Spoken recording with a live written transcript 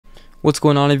What's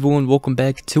going on, everyone? Welcome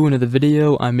back to another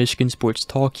video. I'm Michigan Sports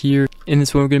Talk here. In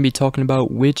this one, we're going to be talking about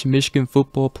which Michigan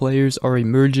football players are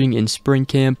emerging in spring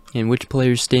camp and which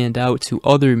players stand out to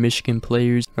other Michigan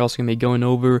players. We're also going to be going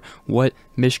over what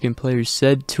Michigan players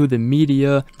said to the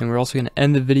media, and we're also going to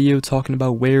end the video talking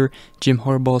about where Jim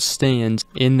Harbaugh stands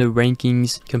in the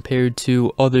rankings compared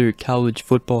to other college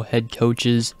football head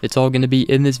coaches. It's all going to be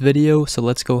in this video, so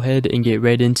let's go ahead and get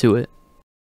right into it.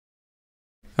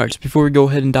 Alright, just before we go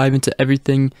ahead and dive into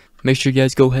everything, make sure you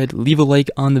guys go ahead, leave a like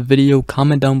on the video,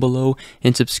 comment down below,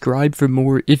 and subscribe for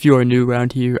more if you are new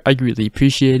around here. I greatly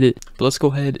appreciate it. But let's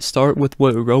go ahead and start with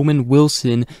what Roman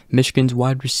Wilson, Michigan's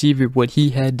wide receiver, what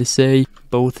he had to say.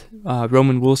 Both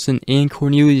Roman Wilson and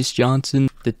Cornelius Johnson,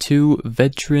 the two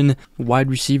veteran wide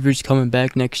receivers coming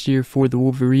back next year for the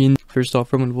Wolverines. First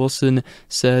off, Roman Wilson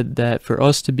said that for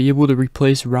us to be able to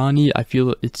replace Ronnie, I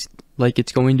feel it's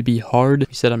going to be hard.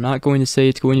 He said, I'm not going to say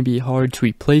it's going to be hard to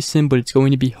replace him, but it's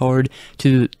going to be hard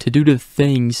to do the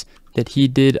things that he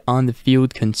did on the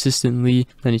field consistently.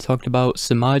 Then he talked about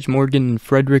Semaj Morgan and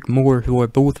Frederick Moore, who are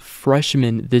both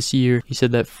freshmen this year. He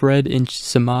said that Fred and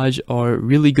Semaj are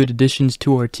really good additions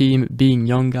to our team, being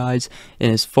young guys,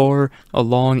 and as far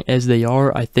along as they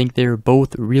are, I think they're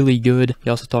both really good. He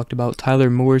also talked about Tyler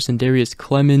Morris and Darius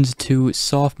Clemens, two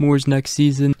sophomores next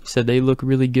season. He said they look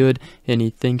really good, and he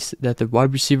thinks that the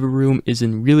wide receiver room is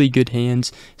in really good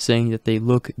hands, saying that they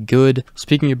look good.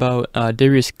 Speaking about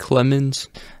Darius Clemens,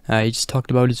 he just talked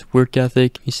about his work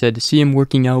ethic. He said to see him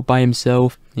working out by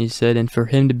himself, he said, and for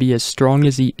him to be as strong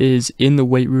as he is in the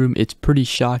weight room, it's pretty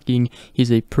shocking.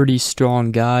 He's a pretty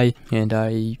strong guy, and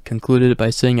I concluded it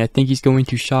by saying I think he's going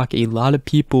to shock a lot of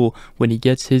people when he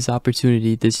gets his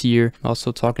opportunity this year.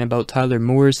 Also talking about Tyler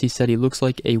Morris, he said he looks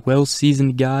like a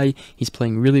well-seasoned guy. He's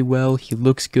playing really well. He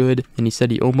looks good, and he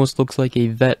said he almost looks like a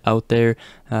vet out there.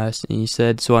 And he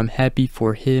said, so I'm happy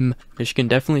for him. Michigan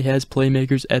definitely has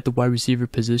playmakers at the wide receiver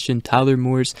position. Tyler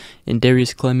Morris and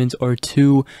Darius Clemens are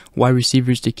two wide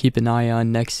receivers to keep an eye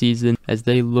on next season as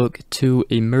they look to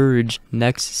emerge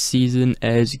next season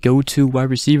as go-to wide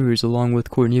receivers along with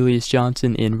Cornelius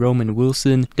Johnson and Roman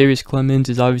Wilson. Darius Clemens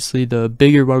is obviously the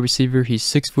bigger wide receiver. He's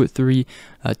 6'3",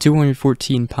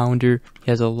 214-pounder. He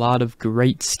has a lot of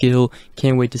great skill.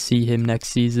 Can't wait to see him next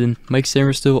season. Mike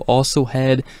Sainristil also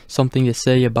had something to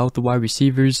say about the wide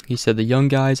receivers. He said the young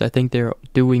guys, I think they're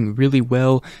doing really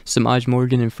well. Semaj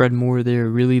Morgan and Fred Moore, they're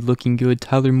really looking good.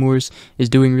 Tyler Morris is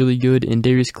doing really good, and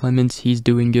Darius Clemens, he's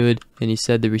doing good. And he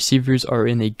said the receivers are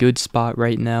in a good spot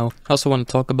right now. I also want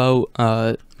to talk about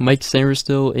Mike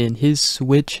Sainristil and his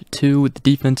switch to the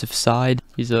defensive side.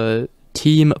 He's a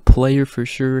team player for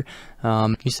sure.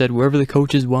 He said wherever the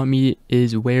coaches want me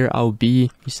is where I'll be.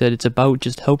 He said it's about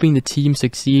just helping the team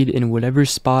succeed in whatever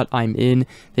spot I'm in.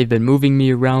 They've been moving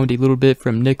me around a little bit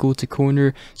from nickel to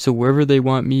corner, so wherever they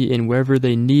want me and wherever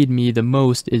they need me the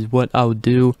most is what I'll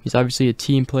do. He's obviously a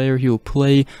team player. He will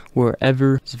play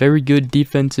wherever. He's a very good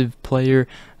defensive player.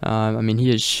 I mean, he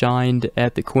has shined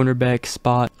at the cornerback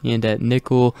spot and at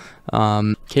nickel.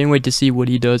 Can't wait to see what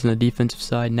he does on the defensive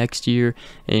side next year.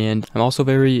 And I'm also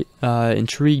very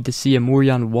intrigued to see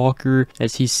Amorion Walker,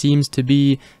 as he seems to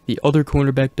be the other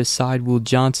cornerback beside Will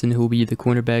Johnson, who will be the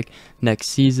cornerback next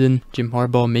season. Jim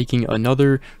Harbaugh making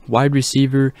another wide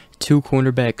receiver to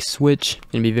cornerback switch.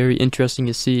 It'll be very interesting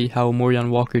to see how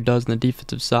Amorion Walker does on the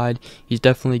defensive side. He's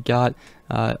definitely got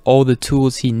all the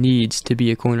tools he needs to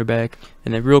be a cornerback.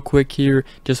 And then real quick here,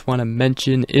 just want to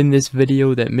mention in this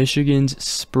video that Michigan's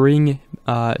spring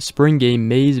game,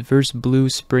 Maize vs. Blue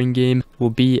spring game, will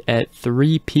be at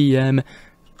 3 p.m.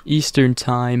 Eastern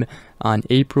time on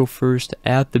April 1st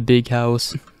at the Big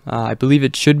House. I believe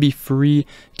it should be free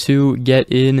to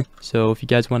get in, so if you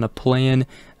guys want to plan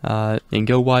and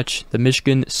go watch the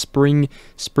Michigan spring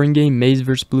game, Maize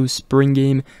vs. Blue spring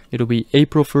game, it'll be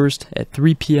April 1st at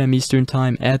 3 p.m. Eastern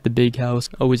time at the Big House.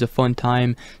 Always a fun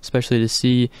time, especially to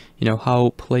see, you know,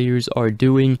 how players are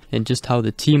doing and just how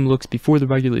the team looks before the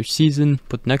regular season.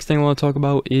 But the next thing I want to talk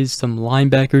about is some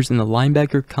linebackers and the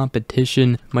linebacker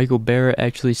competition. Michael Barrett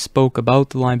actually spoke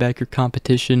about the linebacker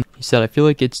competition. He said, I feel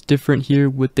like it's different here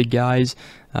with the guys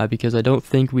because I don't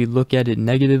think we look at it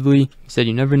negatively. He said,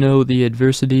 you never know the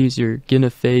adversities you're gonna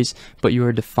face, but you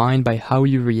are defined by how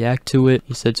you react to it.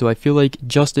 He said, so I feel like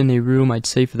just in a room, I'd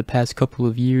say for the past couple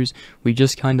of years, we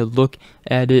just kind of look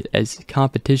at it as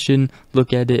competition,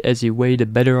 look at it as a way to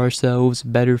better ourselves,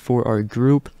 better for our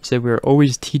group. He said, we're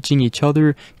always teaching each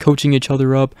other, coaching each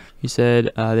other up. He said,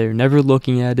 they're never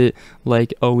looking at it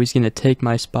like, oh, he's gonna take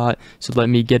my spot, so let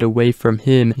me get away from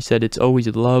him. He said, it's always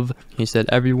love. He said,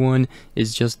 everyone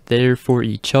is just there for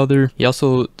each other. He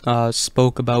also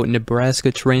spoke about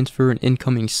Nebraska transfer and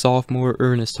incoming sophomore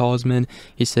Ernest Hausmann.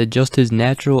 He said just his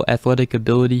natural athletic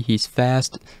ability, he's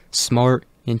fast, smart,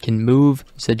 and can move.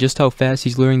 He said just how fast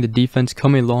he's learning the defense,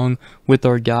 coming along with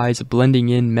our guys, blending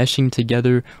in, meshing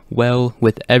together well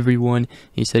with everyone.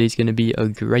 He said he's going to be a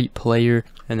great player.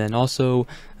 And then also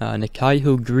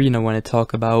Nikhai Green I want to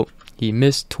talk about. He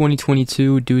missed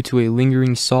 2022 due to a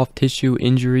lingering soft tissue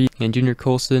injury, and Junior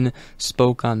Colson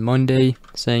spoke on Monday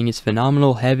saying it's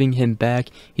phenomenal having him back.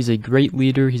 He's a great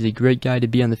leader, he's a great guy to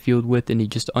be on the field with, and he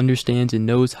just understands and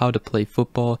knows how to play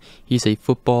football. He's a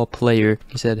football player.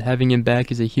 He said having him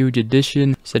back is a huge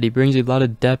addition. He said he brings a lot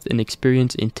of depth and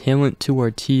experience and talent to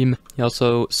our team. He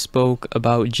also spoke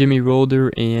about Jimmy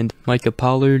Rolder and Micah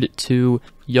Pollard, two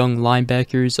young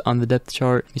linebackers on the depth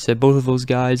chart. He said both of those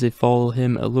guys, they follow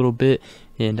him a little bit,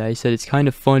 and he said it's kind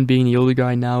of fun being the older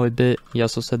guy now a bit. He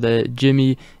also said that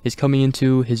Jimmy is coming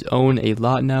into his own a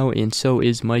lot now, and so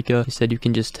is Micah. He said you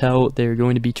can just tell they're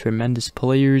going to be tremendous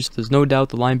players. There's no doubt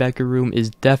the linebacker room is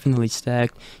definitely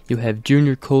stacked. You have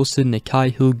Junior Colson,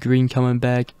 Nikhai Green coming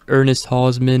back, Ernest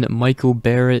Hausmann, Michael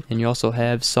Barrett, and you also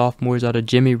have sophomores out of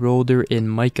Jimmy Rolder and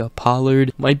Micah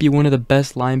Pollard. Might be one of the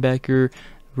best linebacker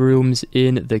rooms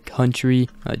in the country.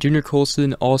 Junior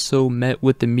Colson also met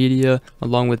with the media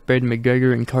along with Braden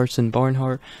McGregor and Carson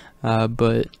Barnhart.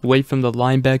 But away from the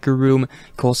linebacker room,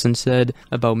 Colson said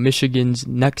about Michigan's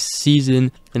next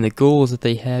season and the goals that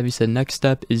they have. He said next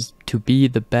step is to be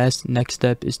the best. Next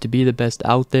step is to be the best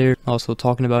out there. Also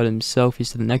talking about himself, he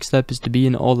said the next step is to be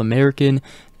an All-American.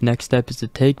 The next step is to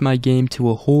take my game to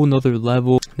a whole nother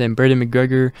level. Then Braden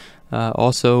McGregor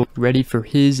also ready for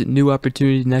his new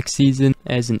opportunity next season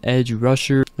as an edge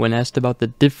rusher. When asked about the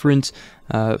difference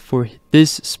for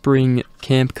this spring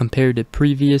camp compared to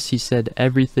previous, he said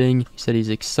everything. He said he's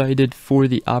excited for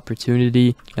the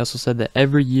opportunity. He also said that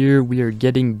every year we are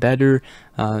getting better,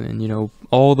 and you know,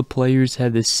 all the players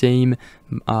have the same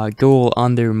goal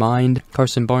on their mind.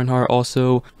 Carson Barnhart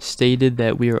also stated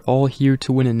that we are all here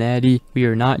to win a natty. We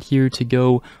are not here to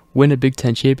go win a Big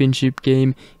Ten championship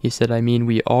game. He said, I mean,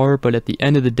 we are, but at the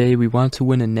end of the day, we want to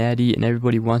win a natty, and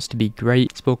everybody wants to be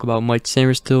great. Spoke about Mike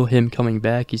Sainristil, him coming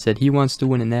back. He said he wants to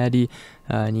win a natty,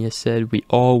 and he has said we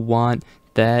all want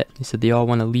that. He said they all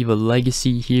want to leave a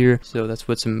legacy here. So that's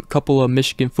what some couple of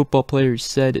Michigan football players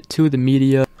said to the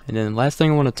media. And then the last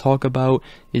thing I want to talk about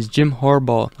is Jim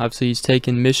Harbaugh. Obviously, he's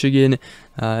taken Michigan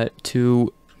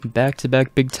to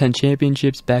back-to-back Big Ten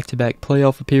championships, back-to-back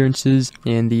playoff appearances,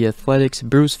 and the Athletics,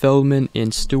 Bruce Feldman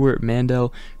and Stuart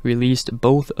Mandel, released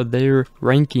both of their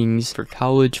rankings for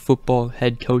college football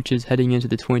head coaches heading into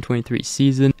the 2023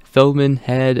 season. Feldman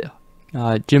had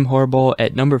Jim Harbaugh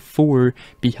at number 4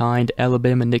 behind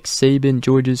Alabama Nick Saban,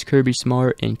 Georgia's Kirby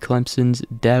Smart, and Clemson's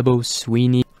Dabo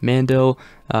Swinney. Mandel,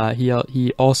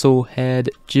 he also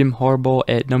had Jim Harbaugh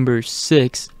at number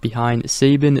 6 behind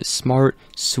Saban, Smart,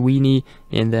 Swinney,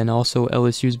 and then also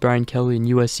LSU's Brian Kelly and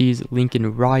USC's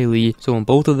Lincoln Riley. So in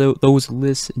both of those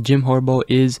lists, Jim Harbaugh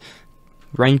is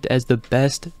ranked as the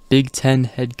best Big Ten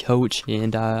head coach,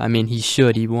 and I mean, he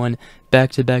should. He won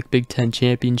back-to-back Big Ten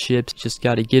championships. Just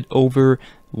got to get over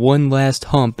one last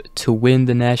hump to win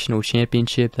the national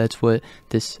championship. That's what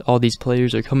all these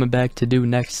players are coming back to do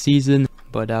next season.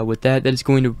 But with that is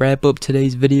going to wrap up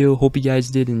today's video. Hope you guys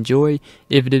did enjoy.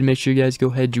 If you did, make sure you guys go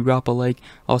ahead, drop a like.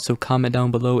 Also comment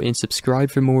down below and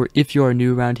subscribe for more if you are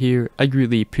new around here. I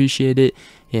greatly appreciate it.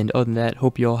 And other than that,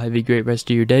 hope you all have a great rest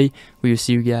of your day. We will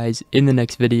see you guys in the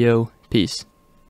next video. Peace.